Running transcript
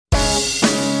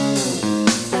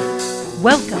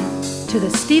Welcome to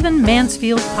the Stephen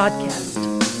Mansfield Podcast.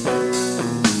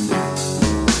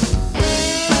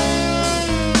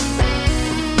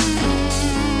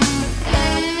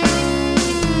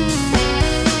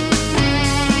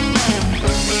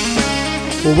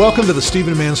 Well, welcome to the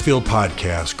Stephen Mansfield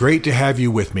Podcast. Great to have you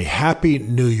with me. Happy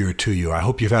New Year to you. I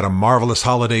hope you've had a marvelous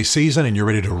holiday season and you're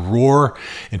ready to roar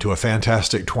into a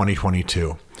fantastic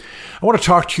 2022. I want to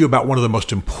talk to you about one of the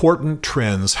most important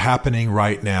trends happening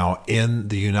right now in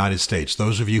the United States.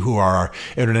 Those of you who are our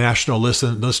international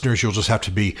listeners, you'll just have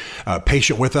to be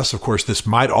patient with us. Of course, this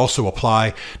might also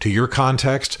apply to your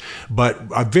context, but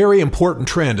a very important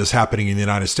trend is happening in the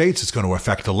United States. It's going to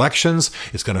affect elections.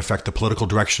 It's going to affect the political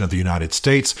direction of the United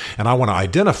States, and I want to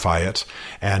identify it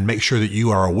and make sure that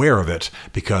you are aware of it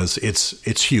because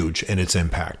it's huge in its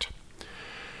impact.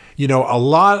 You know, a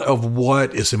lot of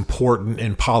what is important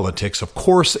in politics, of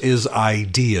course, is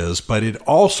ideas, but it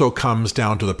also comes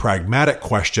down to the pragmatic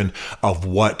question of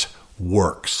what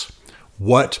works.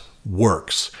 What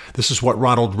works? This is what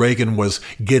Ronald Reagan was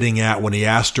getting at when he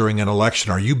asked during an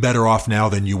election, are you better off now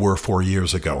than you were 4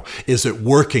 years ago? Is it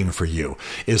working for you?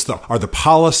 Are the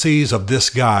policies of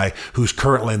this guy who's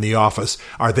currently in the office,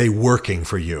 are they working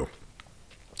for you?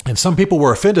 And some people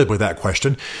were offended with that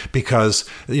question because,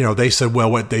 they said, well,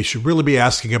 what they should really be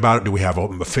asking about, do we have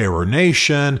a fairer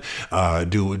nation? Are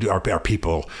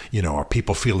people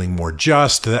feeling more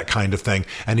just? That kind of thing.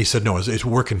 And he said, no, it's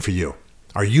working for you.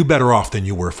 Are you better off than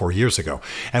you were 4 years ago?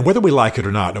 And whether we like it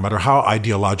or not, no matter how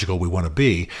ideological we want to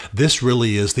be, this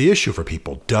really is the issue for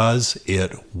people. Does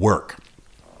it work?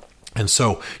 And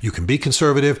so you can be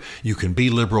conservative, you can be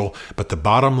liberal, but the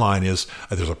bottom line is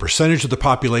there's a percentage of the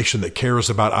population that cares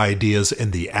about ideas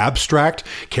in the abstract,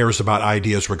 cares about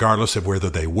ideas regardless of whether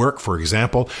they work. For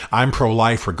example, I'm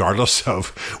pro-life regardless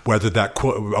of whether that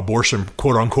abortion,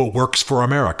 quote unquote, works for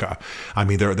America. I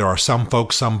mean, there are some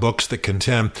folks, some books that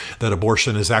contend that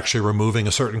abortion is actually removing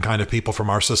a certain kind of people from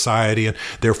our society and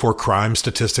therefore crime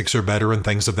statistics are better and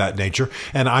things of that nature.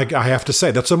 And I have to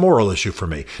say, that's a moral issue for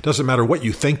me. It doesn't matter what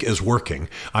you think is working.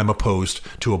 I'm opposed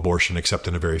to abortion except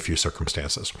in a very few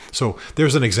circumstances. So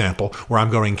there's an example where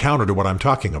I'm going counter to what I'm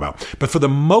talking about. But for the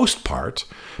most part,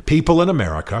 people in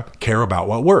America care about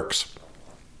what works.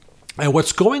 And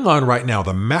what's going on right now,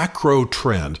 the macro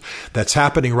trend that's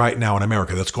happening right now in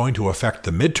America that's going to affect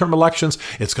the midterm elections,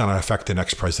 it's going to affect the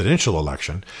next presidential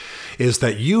election, is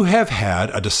that you have had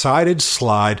a decided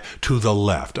slide to the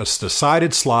left, a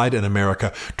decided slide in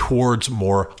America towards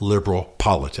more liberal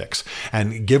politics.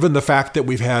 And given the fact that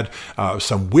we've had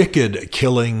some wicked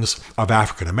killings of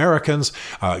African Americans,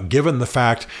 given the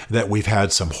fact that we've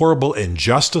had some horrible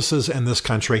injustices in this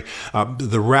country,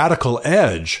 the radical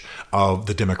edge of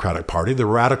the Democratic Party, the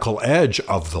radical edge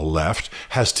of the left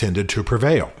has tended to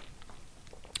prevail.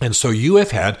 And so you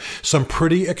have had some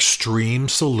pretty extreme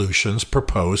solutions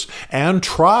proposed and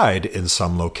tried in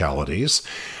some localities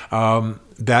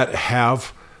that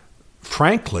have,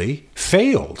 frankly,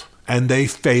 failed. And they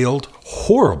failed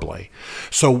horribly.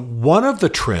 So one of the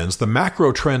trends, the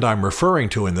macro trend I'm referring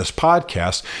to in this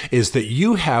podcast, is that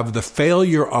you have the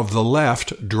failure of the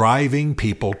left driving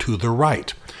people to the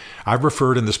right. I've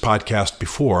referred in this podcast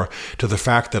before to the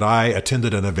fact that I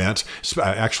attended an event,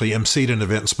 actually emceed an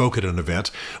event and spoke at an event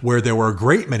where there were a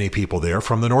great many people there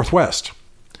from the Northwest.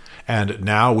 And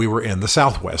now we were in the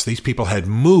Southwest. These people had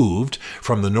moved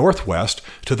from the Northwest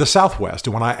to the Southwest.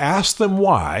 And when I asked them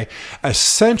why,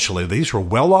 essentially, these were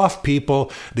well-off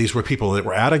people. These were people that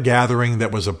were at a gathering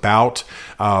that was about,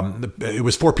 it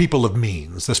was for people of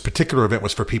means. This particular event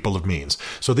was for people of means.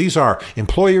 So these are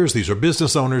employers, these are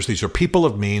business owners, these are people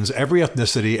of means, every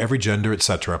ethnicity, every gender,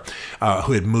 etc.,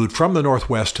 who had moved from the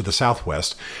Northwest to the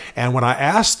Southwest. And when I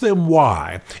asked them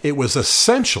why, it was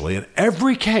essentially, in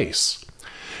every case,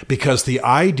 because the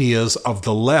ideas of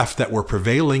the left that were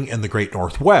prevailing in the Great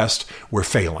Northwest were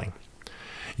failing.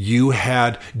 You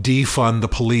had defund the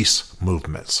police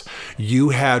movements. You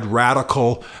had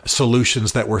radical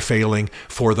solutions that were failing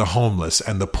for the homeless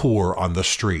and the poor on the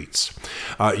streets.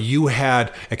 You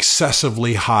had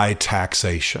excessively high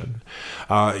taxation.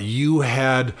 You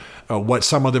had what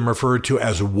some of them referred to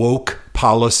as woke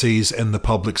policies in the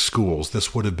public schools.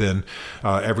 This would have been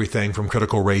everything from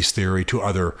critical race theory to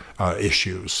other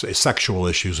issues, sexual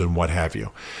issues, and what have you.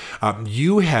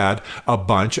 You had a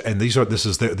bunch, and these are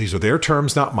their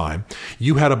terms, not mine.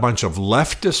 You had a bunch of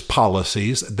leftist policies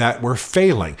policies that were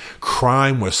failing.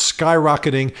 Crime was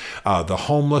skyrocketing. The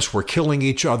homeless were killing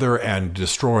each other and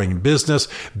destroying business.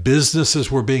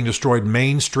 Businesses were being destroyed.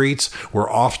 Main streets were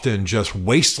often just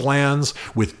wastelands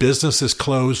with businesses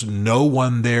closed, no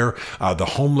one there.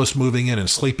 The homeless moving in and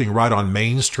sleeping right on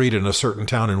Main Street in a certain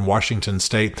town in Washington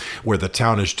State, where the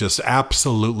town is just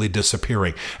absolutely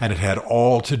disappearing. And it had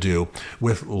all to do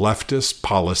with leftist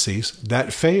policies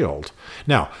that failed.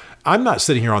 Now, I'm not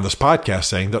sitting here on this podcast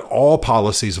saying that all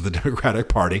policies of the Democratic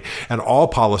Party and all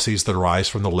policies that arise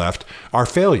from the left are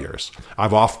failures.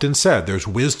 I've often said there's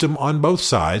wisdom on both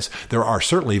sides. There are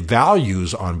certainly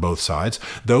values on both sides.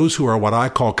 Those who are what I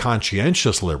call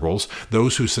conscientious liberals,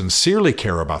 those who sincerely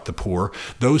care about the poor,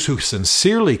 those who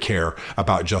sincerely care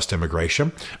about just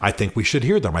immigration, I think we should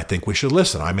hear them. I think we should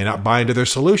listen. I may not buy into their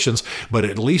solutions, but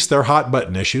at least their hot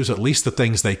button issues, at least the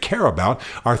things they care about,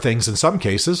 are things in some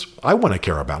cases I want to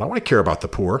care about. I want to care about the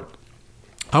poor.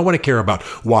 I want to care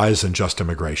about wise and just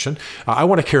immigration. I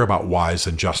want to care about wise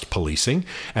and just policing.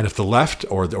 And if the left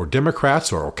or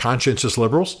Democrats or conscientious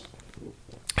liberals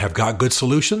have got good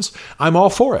solutions, I'm all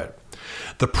for it.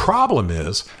 The problem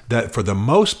is that for the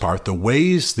most part, the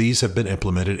ways these have been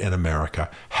implemented in America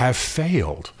have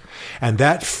failed. And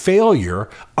that failure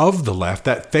of the left,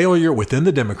 that failure within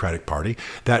the Democratic Party,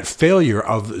 that failure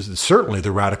of certainly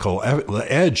the radical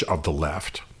edge of the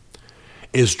left,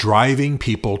 is driving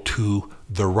people to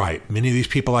the right. Many of these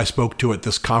people I spoke to at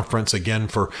this conference, again,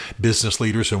 for business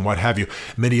leaders and what have you,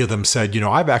 many of them said,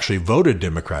 I've actually voted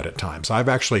Democrat at times. I've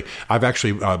actually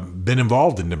been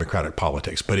involved in Democratic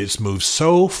politics, but it's moved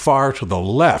so far to the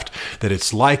left that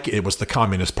it's like it was the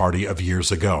Communist Party of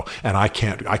years ago, and I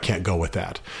can't go with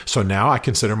that. So now I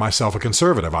consider myself a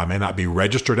conservative. I may not be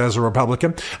registered as a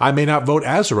Republican. I may not vote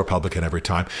as a Republican every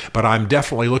time, but I'm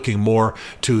definitely looking more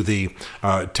to the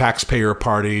taxpayer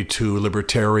party, to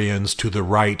libertarians, to the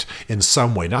right in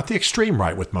some way. Not the extreme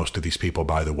right with most of these people,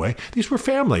 by the way. These were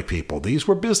family people. These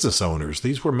were business owners.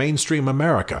 These were mainstream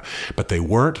America. But they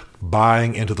weren't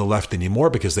buying into the left anymore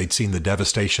because they'd seen the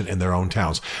devastation in their own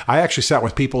towns. I actually sat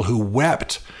with people who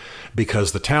wept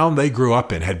because the town they grew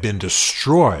up in had been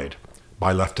destroyed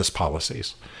by leftist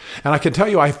policies. And I can tell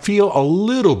you, I feel a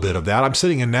little bit of that. I'm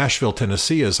sitting in Nashville,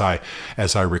 Tennessee, as I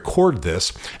record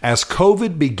this. As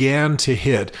COVID began to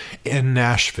hit in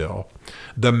Nashville,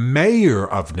 the mayor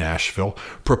of Nashville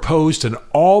proposed an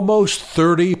almost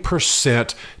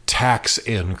 30% tax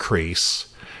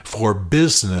increase for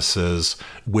businesses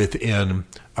within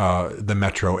the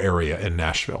metro area in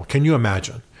Nashville. Can you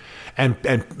imagine?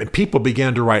 And people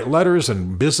began to write letters,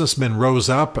 and businessmen rose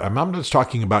up. I'm not just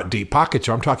talking about deep pockets.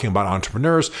 I'm talking about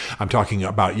entrepreneurs. I'm talking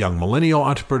about young millennial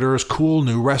entrepreneurs, cool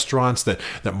new restaurants that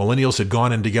millennials had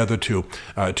gone in together to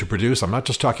produce. I'm not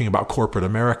just talking about corporate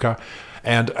America.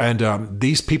 And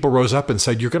these people rose up and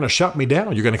said, you're going to shut me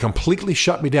down. You're going to completely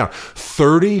shut me down.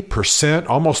 30%,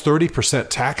 almost 30%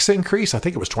 tax increase. I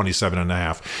think it was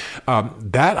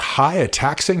 27.5. That high a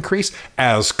tax increase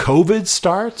as COVID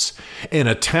starts in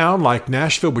a town like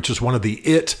Nashville, which is one of the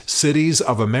cities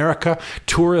of America,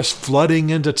 tourists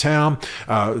flooding into town,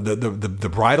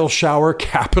 the bridal shower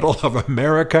capital of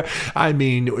America. I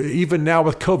mean, even now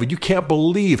with COVID, you can't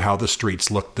believe how the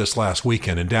streets looked this last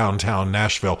weekend in downtown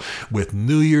Nashville with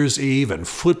New Year's Eve and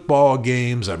football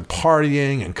games and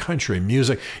partying and country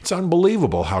music. It's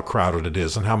unbelievable how crowded it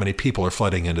is and how many people are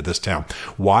flooding into this town.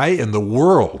 Why in the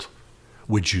world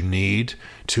would you need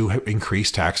to increase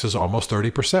taxes almost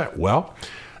 30%? Well,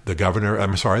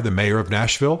 the mayor of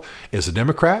Nashville is a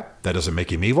Democrat. That doesn't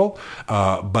make him evil,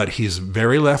 but he's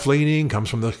very left-leaning, comes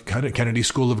from the Kennedy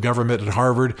School of Government at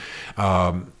Harvard.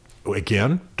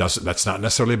 Again, that's not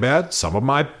necessarily bad. Some of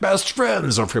my best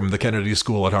friends are from the Kennedy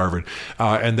School at Harvard,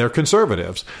 and they're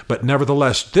conservatives. But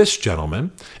nevertheless, this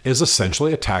gentleman is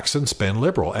essentially a tax and spend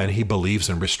liberal, and he believes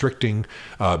in restricting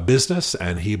business,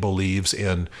 and he believes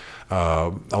in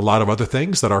a lot of other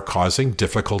things that are causing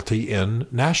difficulty in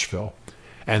Nashville.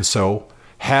 And so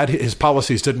had his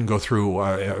policies didn't go through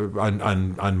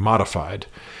unmodified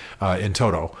in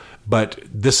toto, but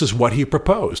this is what he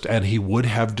proposed, and he would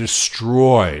have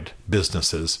destroyed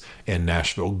businesses in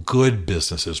Nashville, good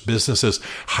businesses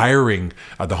hiring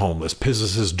the homeless,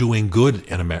 businesses doing good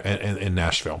in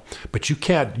Nashville. But you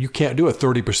can't do a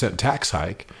 30% tax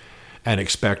hike and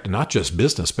expect not just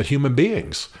business but human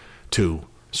beings to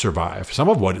survive. Some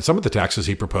of the taxes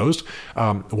he proposed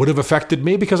would have affected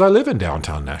me because I live in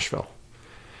downtown Nashville.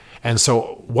 And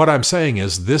so what I'm saying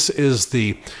is this is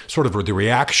the sort of the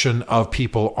reaction of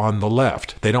people on the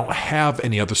left. They don't have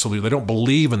any other solution. They don't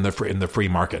believe in the free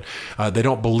market. They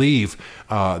don't believe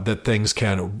that things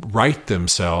can right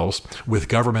themselves with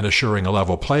government assuring a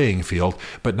level playing field,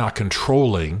 but not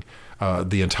controlling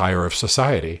the entire of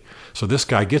society. So this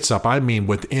guy gets up,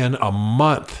 within a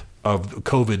month of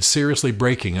COVID seriously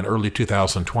breaking in early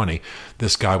 2020,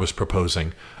 this guy was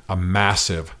proposing a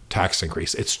massive tax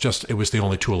increase. It was the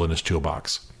only tool in his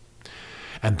toolbox.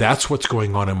 And that's what's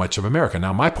going on in much of America.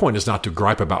 Now, my point is not to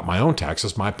gripe about my own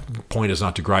taxes. My point is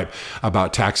not to gripe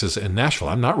about taxes in Nashville.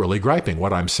 I'm not really griping.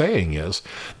 What I'm saying is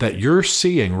that you're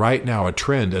seeing right now a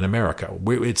trend in America.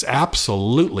 It's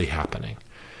absolutely happening.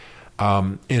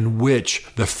 In which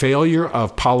the failure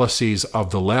of policies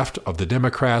of the left, of the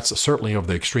Democrats, certainly of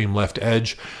the extreme left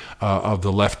edge of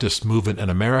the leftist movement in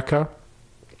America,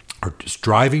 are just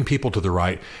driving people to the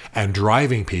right and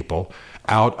driving people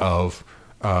out of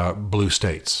blue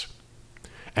states.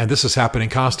 And this is happening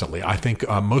constantly. I think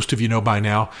most of you know by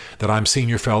now that I'm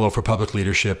Senior Fellow for Public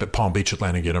Leadership at Palm Beach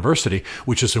Atlantic University,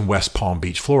 which is in West Palm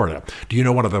Beach, Florida. Do you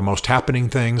know one of the most happening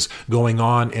things going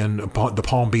on in the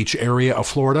Palm Beach area of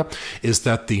Florida is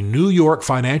that the New York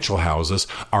financial houses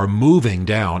are moving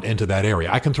down into that area.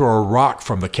 I can throw a rock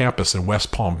from the campus in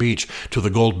West Palm Beach to the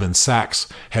Goldman Sachs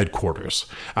headquarters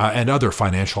and other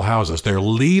financial houses. They're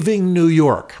leaving New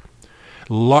York.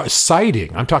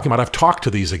 Citing, I've talked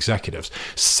to these executives,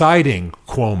 citing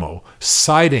Cuomo,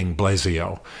 citing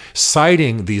Blasio,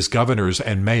 citing these governors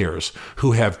and mayors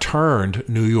who have turned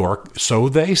New York, so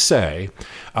they say,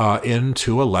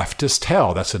 into a leftist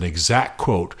hell. That's an exact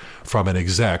quote from an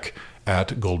exec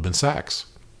at Goldman Sachs.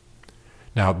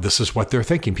 Now, this is what they're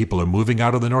thinking. People are moving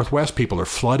out of the Northwest. People are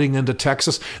flooding into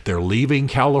Texas. They're leaving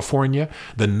California.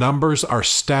 The numbers are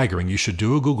staggering. You should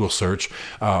do a Google search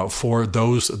for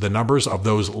the numbers of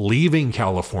those leaving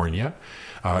California.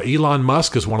 Elon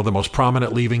Musk is one of the most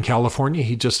prominent leaving California.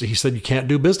 He said you can't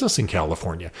do business in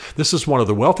California. This is one of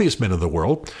the wealthiest men in the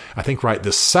world. I think right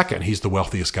this second, he's the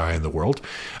wealthiest guy in the world,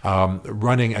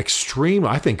 running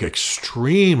extremely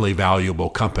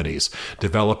valuable companies,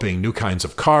 developing new kinds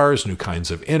of cars, new kinds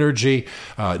of energy,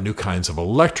 new kinds of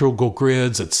electrical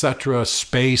grids, etc.,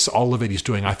 space, all of it. He's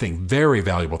doing, I think, very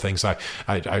valuable things.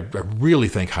 I really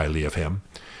think highly of him.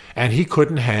 And he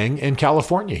couldn't hang in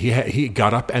California. He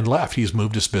got up and left. He's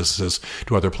moved his businesses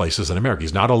to other places in America.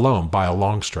 He's not alone by a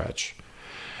long stretch.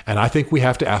 And I think we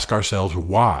have to ask ourselves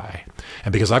why.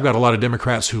 And because I've got a lot of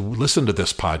Democrats who listen to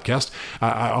this podcast,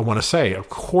 I want to say, of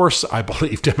course, I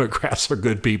believe Democrats are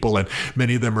good people, and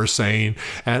many of them are sane.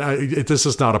 And this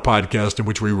is not a podcast in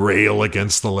which we rail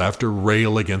against the left or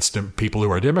rail against people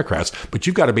who are Democrats. But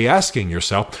you've got to be asking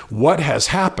yourself, what has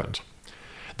happened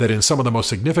that in some of the most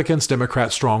significant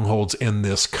Democrat strongholds in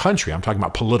this country, I'm talking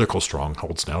about political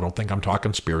strongholds now, don't think I'm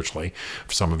talking spiritually,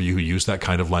 for some of you who use that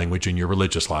kind of language in your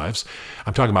religious lives,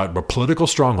 I'm talking about political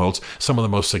strongholds, some of the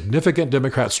most significant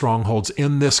Democrat strongholds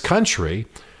in this country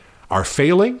are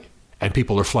failing and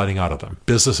people are flooding out of them.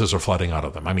 Businesses are flooding out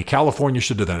of them. California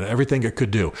should do that, everything it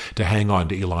could do to hang on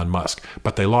to Elon Musk,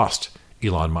 but they lost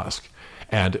Elon Musk.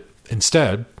 And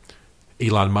instead,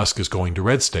 Elon Musk is going to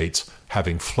red states,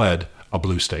 having fled a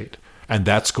blue state. And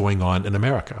that's going on in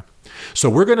America. So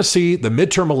we're going to see the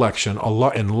midterm election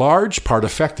in large part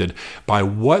affected by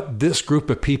what this group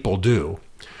of people do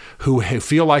who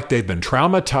feel like they've been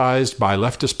traumatized by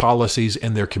leftist policies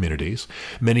in their communities.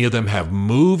 Many of them have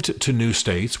moved to new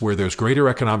states where there's greater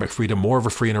economic freedom, more of a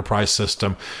free enterprise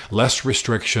system, less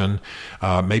restriction.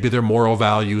 Maybe their moral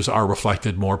values are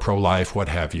reflected, more pro-life, what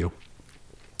have you.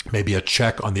 Maybe a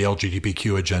check on the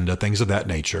LGBTQ agenda, things of that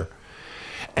nature.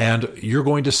 And you're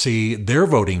going to see their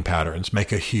voting patterns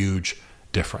make a huge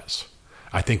difference.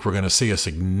 I think we're going to see a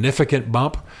significant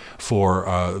bump for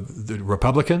the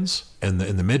Republicans in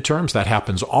the midterms. That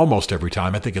happens almost every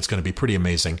time. I think it's going to be pretty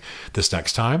amazing this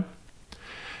next time.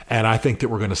 And I think that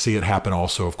we're going to see it happen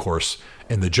also, of course,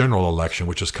 in the general election,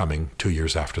 which is coming 2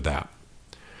 years after that.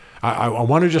 I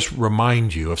want to just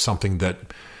remind you of something that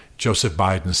Joseph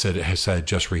Biden has said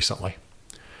just recently.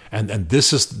 And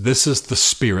this is the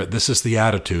spirit, this is the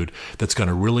attitude that's going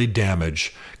to really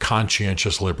damage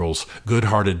conscientious liberals,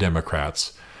 good-hearted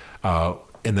Democrats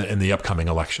in the upcoming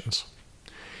elections.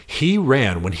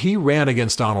 When he ran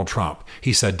against Donald Trump,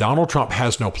 he said, Donald Trump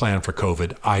has no plan for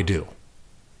COVID, I do.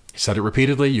 He said it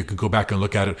repeatedly. You can go back and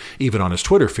look at it even on his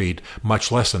Twitter feed,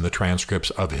 much less in the transcripts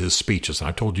of his speeches. And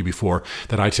I told you before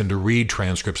that I tend to read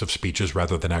transcripts of speeches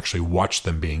rather than actually watch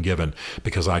them being given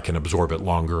because I can absorb it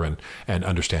longer and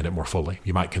understand it more fully.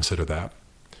 You might consider that.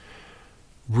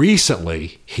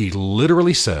 Recently, he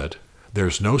literally said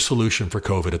there's no solution for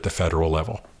COVID at the federal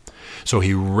level. So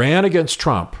he ran against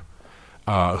Trump,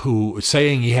 who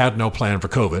saying he had no plan for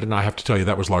COVID, and I have to tell you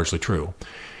that was largely true.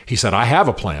 He said, I have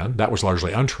a plan. That was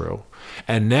largely untrue.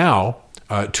 And now,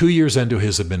 2 years into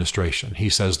his administration, he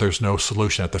says there's no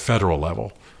solution at the federal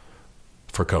level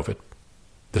for COVID.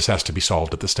 This has to be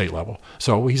solved at the state level.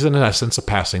 So he's in essence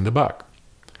passing the buck.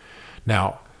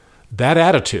 Now, that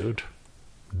attitude,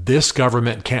 this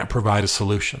government can't provide a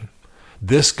solution,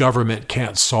 this government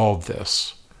can't solve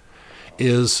this,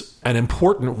 is an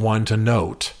important one to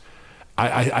note.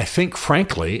 I think,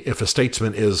 frankly, if a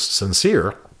statesman is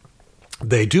sincere,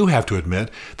 they do have to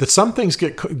admit that some things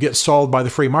get solved by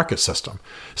the free market system.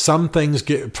 Some things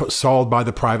get solved by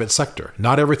the private sector.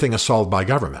 Not everything is solved by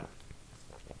government.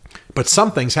 But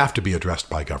some things have to be addressed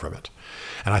by government.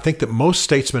 And I think that most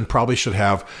statesmen probably should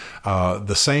have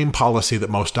the same policy that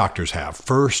most doctors have.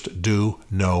 First, do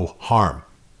no harm.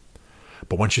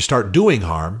 But once you start doing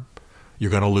harm, you're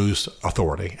going to lose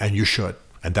authority, and you should.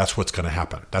 And that's what's going to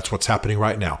happen. That's what's happening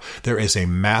right now. There is a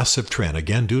massive trend.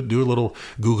 Again, do a little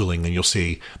Googling and you'll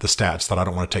see the stats that I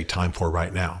don't want to take time for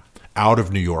right now. Out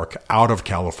of New York, out of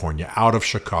California, out of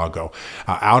Chicago,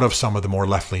 out of some of the more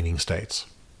left-leaning states.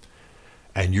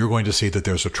 And you're going to see that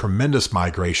there's a tremendous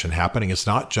migration happening. It's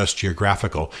not just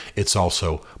geographical, it's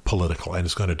also political. And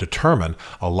it's going to determine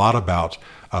a lot about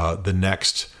the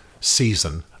next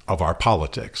season of our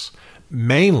politics.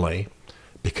 Mainly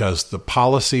because the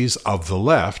policies of the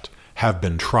left have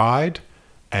been tried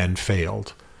and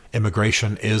failed.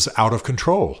 Immigration is out of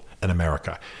control in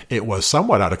America. It was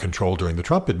somewhat out of control during the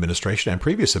Trump administration and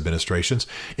previous administrations.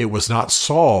 It was not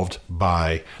solved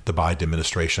by the Biden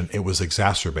administration. It was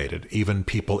exacerbated. Even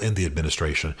people in the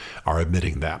administration are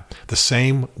admitting that. The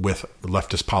same with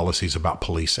leftist policies about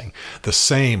policing. The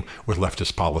same with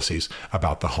leftist policies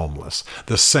about the homeless.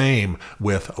 The same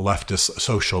with leftist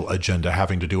social agenda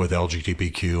having to do with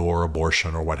LGBTQ or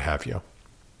abortion or what have you.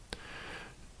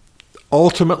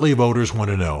 Ultimately, voters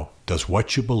want to know, does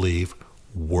what you believe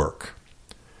work?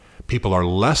 People are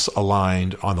less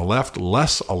aligned on the left,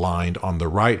 less aligned on the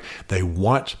right. They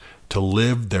want to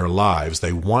live their lives.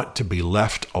 They want to be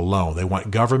left alone. They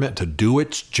want government to do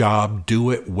its job,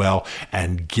 do it well,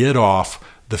 and get off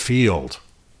the field.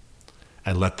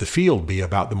 And let the field be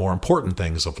about the more important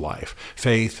things of life: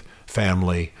 faith,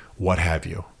 family, what have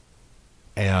you.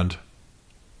 And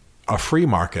a free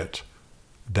market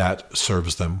that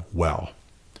serves them well.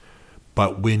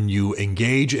 But when you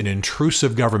engage in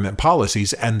intrusive government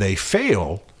policies and they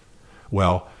fail,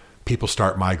 well, people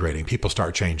start migrating, people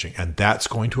start changing, and that's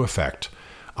going to affect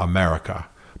America,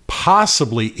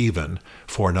 possibly even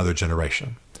for another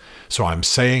generation. So I'm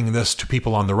saying this to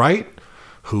people on the right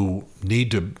who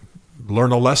need to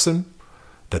learn a lesson,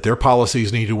 that their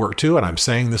policies need to work too, and I'm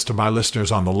saying this to my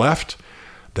listeners on the left,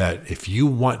 that if you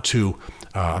want to,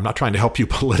 I'm not trying to help you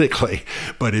politically,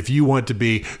 but if you want to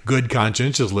be good,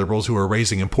 conscientious liberals who are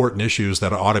raising important issues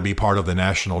that ought to be part of the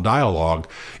national dialogue,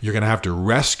 you're going to have to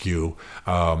rescue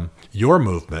your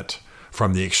movement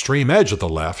from the extreme edge of the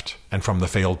left and from the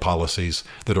failed policies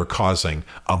that are causing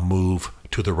a move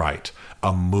to the right,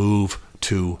 a move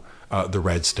to the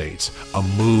red states, a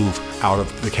move out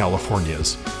of the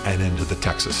Californias and into the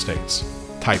Texas states,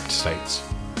 typed states.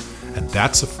 And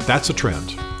that's a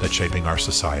trend that's shaping our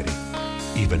society,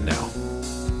 even now.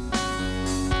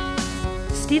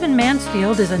 Stephen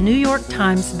Mansfield is a New York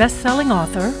Times best-selling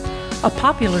author, a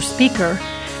popular speaker,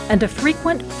 and a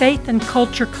frequent faith and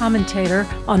culture commentator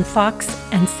on Fox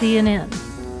and CNN.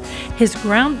 His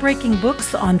groundbreaking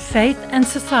books on faith and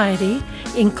society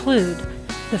include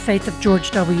The Faith of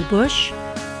George W. Bush,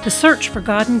 The Search for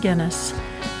God in Guinness,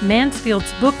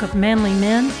 Mansfield's Book of Manly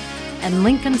Men, and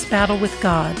Lincoln's Battle with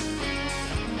God.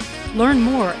 Learn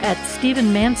more at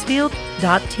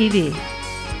stephenmansfield.tv.